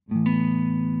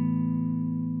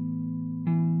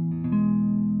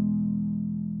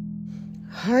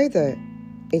Hi there,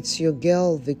 it's your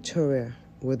girl Victoria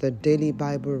with a daily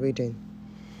Bible reading.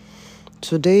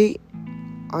 Today,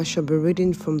 I shall be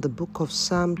reading from the book of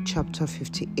Psalm chapter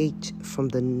 58 from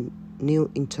the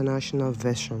New International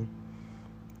Version.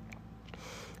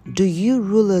 Do you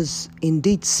rulers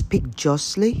indeed speak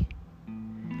justly?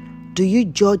 Do you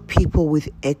judge people with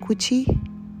equity?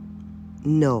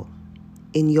 No,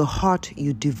 in your heart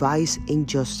you devise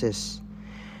injustice,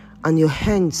 and your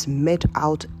hands met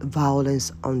out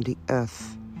violence on the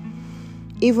earth.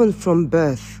 Even from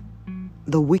birth,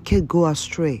 the wicked go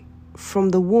astray. From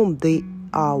the womb they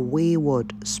are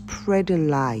wayward, spreading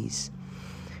lies.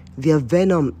 Their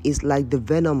venom is like the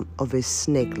venom of a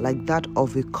snake, like that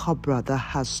of a cobra that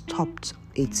has stopped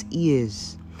its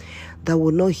ears, that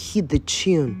will not heed the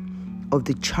tune of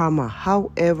the charmer,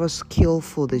 however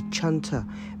skillful the chanter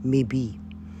may be.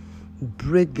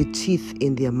 Break the teeth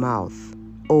in their mouth,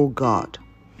 O God.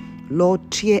 Lord,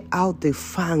 tear out the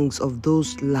fangs of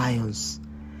those lions.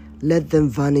 Let them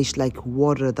vanish like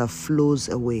water that flows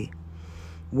away.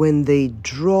 When they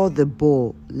draw the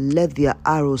bow, let their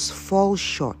arrows fall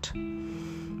short.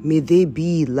 May they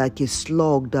be like a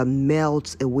slug that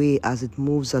melts away as it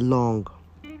moves along,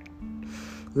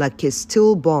 like a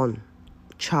stillborn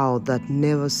child that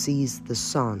never sees the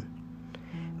sun.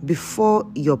 Before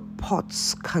your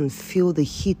pots can feel the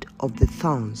heat of the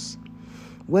thorns,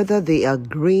 whether they are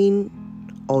green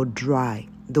or dry,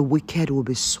 the wicked will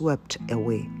be swept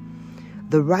away.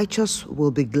 The righteous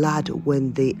will be glad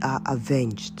when they are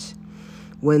avenged,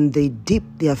 when they dip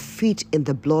their feet in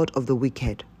the blood of the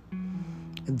wicked.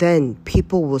 Then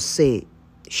people will say,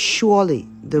 surely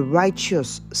the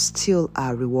righteous still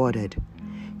are rewarded.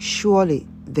 Surely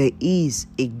there is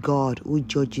a God who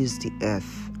judges the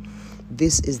earth.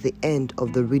 This is the end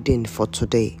of the reading for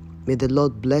today. May the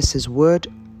Lord bless His word,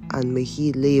 and may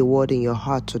He lay a word in your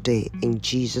heart today. In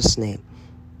Jesus' name,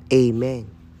 amen.